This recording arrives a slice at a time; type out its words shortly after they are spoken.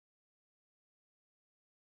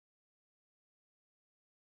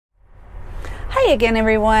Hi again,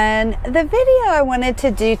 everyone. The video I wanted to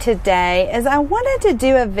do today is I wanted to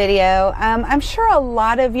do a video. I'm sure a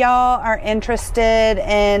lot of y'all are interested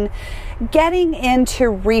in getting into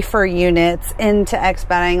reefer units, into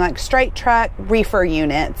expediting, like straight truck reefer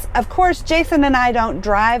units. Of course, Jason and I don't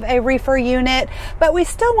drive a reefer unit, but we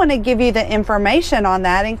still want to give you the information on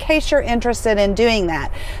that in case you're interested in doing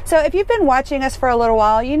that. So if you've been watching us for a little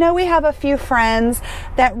while, you know we have a few friends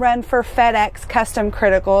that run for FedEx Custom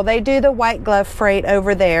Critical. They do the white glove freight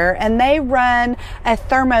over there, and they run a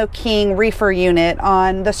Thermo King Reefer Unit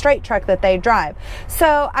on the straight truck that they drive.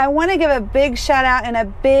 So I want to give a big shout out and a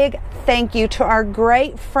big thank you to our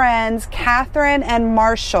great friends Katherine and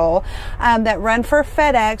Marshall that run for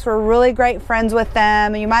FedEx. We're really great friends with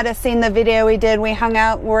them. You might have seen the video we did. We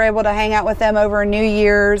were able to hang out with them over New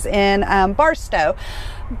Year's in Barstow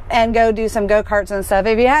and go do some go-karts and stuff.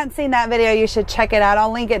 If you hadn't seen that video, you should check it out.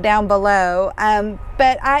 I'll link it down below.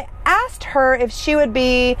 But I asked her if she would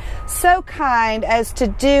be so kind as to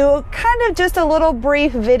do kind of just a little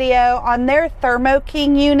brief video on their Thermo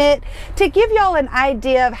King unit to give y'all an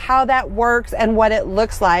idea of how that works and what it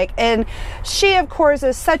looks like. And she, of course,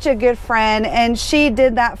 is such a good friend, and she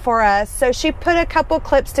did that for us. So she put a couple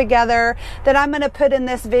clips together that I'm going to put in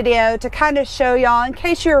this video to kind of show y'all in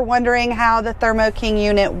case you're wondering how the Thermo King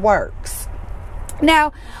unit works.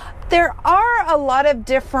 Now, there are a lot of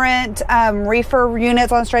different reefer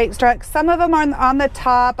units on straight trucks. Some of them are on the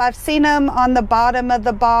top. I've seen them on the bottom of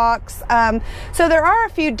the box. So there are a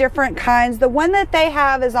few different kinds. The one that they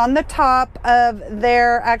have is on the top of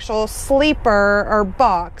their actual sleeper, or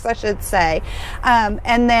box, I should say.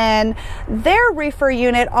 And then their reefer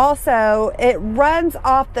unit also, it runs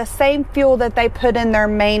off the same fuel that they put in their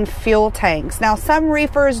main fuel tanks. Now, some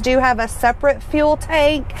reefers do have a separate fuel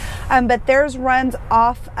tank, but theirs runs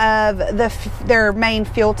off of their main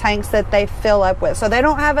fuel tanks that they fill up with. So they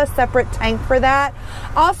don't have a separate tank for that.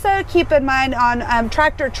 Also, keep in mind on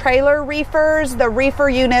tractor trailer reefers, the reefer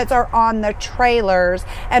units are on the trailers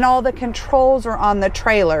and all the controls are on the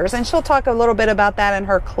trailers. And she'll talk a little bit about that in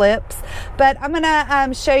her clips. But I'm going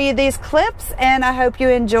to show you these clips, and I hope you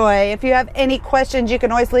enjoy. If you have any questions, you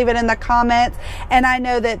can always leave it in the comments, and I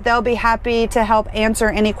know that they'll be happy to help answer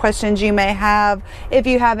any questions you may have if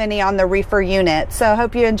you have any on the reefer unit. So I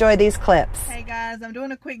hope you enjoy these clips. Hey guys, I'm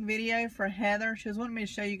doing a quick video for Heather. She was wanting me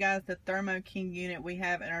to show you guys the Thermo King unit we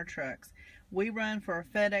have in our trucks. We run for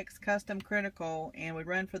FedEx Custom Critical, and we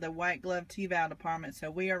run for the white glove T-valve department,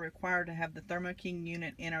 so we are required to have the Thermo King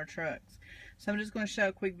unit in our trucks. So I'm just going to show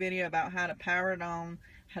a quick video about how to power it on,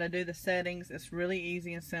 how to do the settings. It's really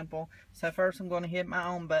easy and simple. So first I'm going to hit my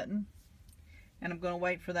on button, and I'm going to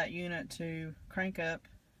wait for that unit to crank up,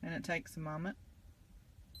 and it takes a moment.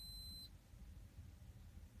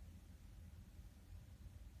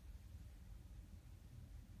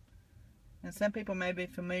 And some people may be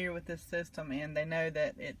familiar with this system, and they know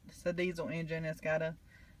that it's a diesel engine. It's got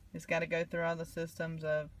to go through all the systems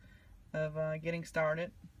of getting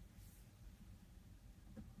started.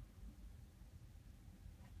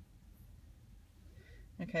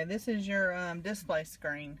 Okay, this is your display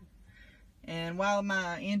screen. And while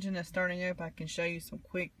my engine is starting up, I can show you some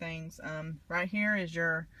quick things. Right here is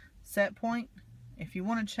your set point. If you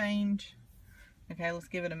want to change, okay, let's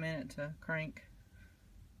give it a minute to crank.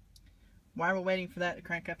 While we're waiting for that to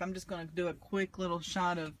crank up, I'm just going to do a quick little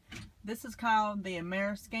shot of, this is called the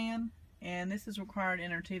Ameriscan, and this is required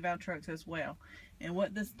in our T-valve trucks as well. And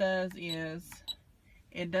what this does is,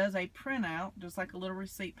 it does a printout, just like a little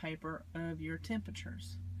receipt paper, of your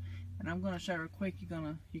temperatures. And I'm going to show real quick.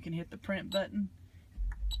 You can hit the print button,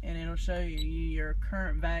 and it'll show you your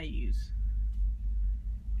current values.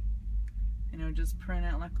 And it'll just print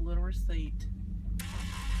out like a little receipt.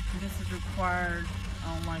 And this is required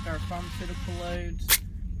on like our pharmaceutical loads,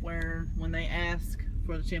 where when they ask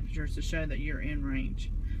for the temperatures to show that you're in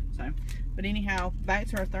range. So, but anyhow, back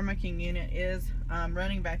to our Thermo King unit is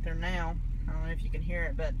running back there now. I don't know if you can hear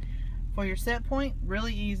it, but for your set point,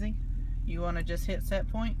 really easy. You want to just hit set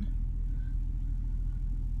point,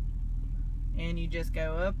 and you just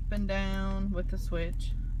go up and down with the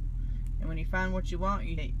switch. And when you find what you want,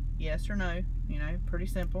 you hit yes or no. You know, pretty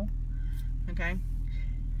simple. Okay.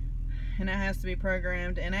 And it has to be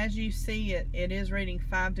programmed, and as you see it is reading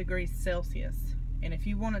 5 degrees Celsius. And if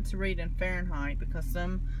you want it to read in Fahrenheit, because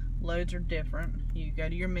some loads are different, you go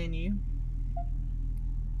to your menu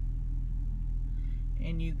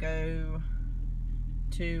and you go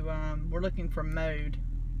to we're looking for mode.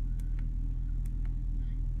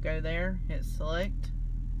 Go there, hit select.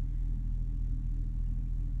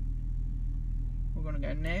 We're going to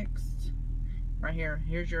go next. Right here,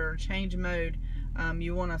 here's your change mode.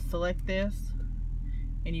 You want to select this,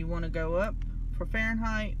 and you want to go up for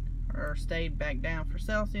Fahrenheit or stayed back down for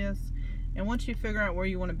Celsius. And once you figure out where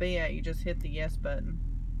you want to be at, you just hit the yes button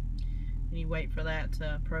and you wait for that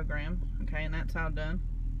to program. Okay, and that's how done.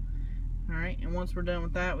 Alright, and once we're done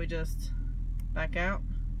with that, we just back out,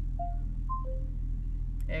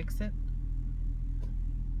 exit,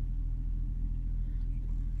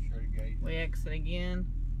 we exit again,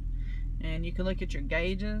 and you can look at your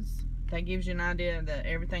gauges. That gives you an idea that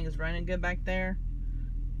everything is running good back there.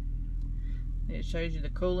 It shows you the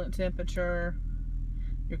coolant temperature,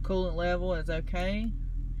 your coolant level is okay,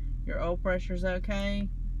 your oil pressure is okay,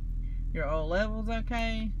 your oil level is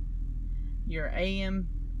okay, your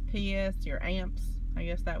AMPS, your amps, I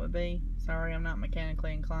guess that would be. Sorry, I'm not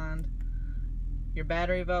mechanically inclined. Your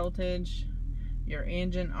battery voltage, your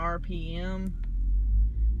engine RPM,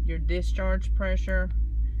 your discharge pressure,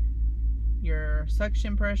 your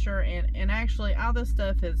suction pressure, and actually all this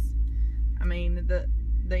stuff is, I mean,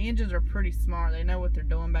 the engines are pretty smart. They know what they're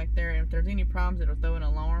doing back there, and if there's any problems, it'll throw an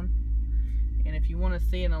alarm. And if you want to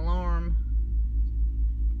see an alarm,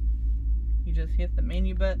 you just hit the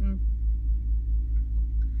menu button,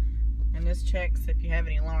 and this checks if you have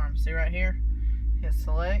any alarms. See right here, hit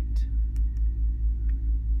select,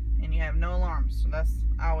 and you have no alarms, so that's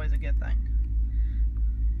always a good thing.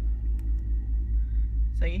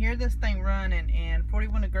 So you hear this thing run, and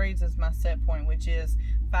 41 degrees is my set point, which is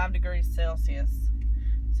 5 degrees Celsius.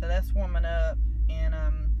 So that's warming up, and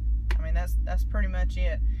I mean that's pretty much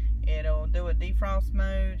it. It'll do a defrost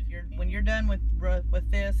mode. When you're done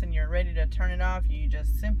with this and you're ready to turn it off, you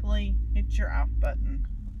just simply hit your off button,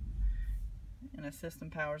 and the system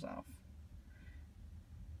powers off.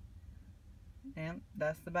 And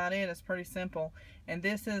that's about it. It's pretty simple. And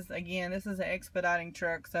this is, again, this is an Expediting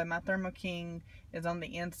truck, so my Thermo King is on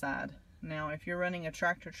the inside. Now if you're running a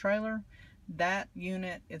tractor trailer, that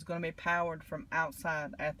unit is going to be powered from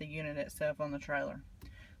outside at the unit itself on the trailer.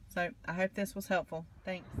 So I hope this was helpful.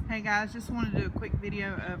 Thanks. Hey guys, just wanted to do a quick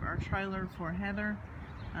video of our trailer for Heather.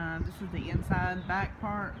 This is the inside back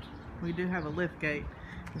part. We do have a lift gate.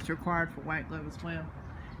 It's required for white glove as well.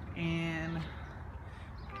 And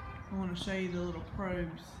I want to show you the little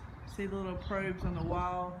probes. See the little probes on the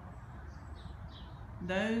wall?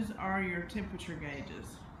 Those are your temperature gauges,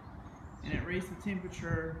 and it reads the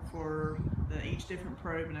temperature for each different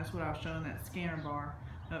probe, and that's what I was showing that scanner bar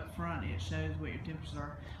up front. It shows what your temperatures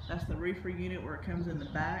are. That's the reefer unit where it comes in the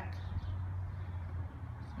back.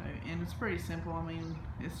 So, and it's pretty simple. I mean,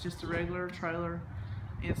 it's just a regular trailer,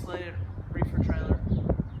 insulated reefer trailer.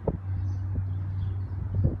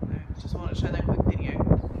 So, just wanted to show that quick video.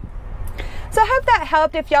 So I hope that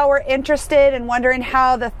helped if y'all were interested and wondering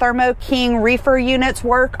how the Thermo King reefer units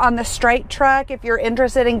work on the straight truck. If you're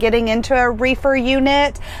interested in getting into a reefer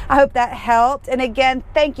unit, I hope that helped. And again,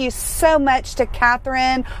 thank you so much to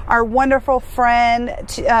Katherine, our wonderful friend,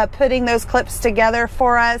 putting those clips together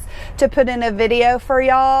for us to put in a video for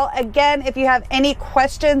y'all. Again, if you have any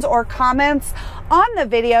questions or comments on the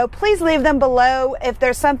video, please leave them below. If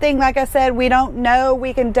there's something, like I said, we don't know,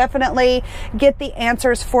 we can definitely get the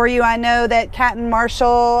answers for you. I know that Katherine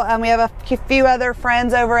Marshall, we have a few other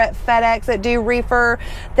friends over at FedEx that do reefer.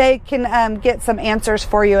 They can get some answers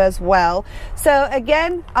for you as well. So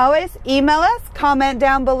again, always email us, comment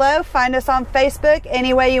down below, find us on Facebook.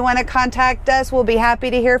 Any way you want to contact us, we'll be happy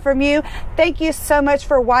to hear from you. Thank you so much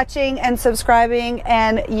for watching and subscribing,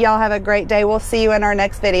 and y'all have a great day. We'll see you in our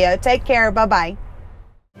next video. Take care. Bye-bye.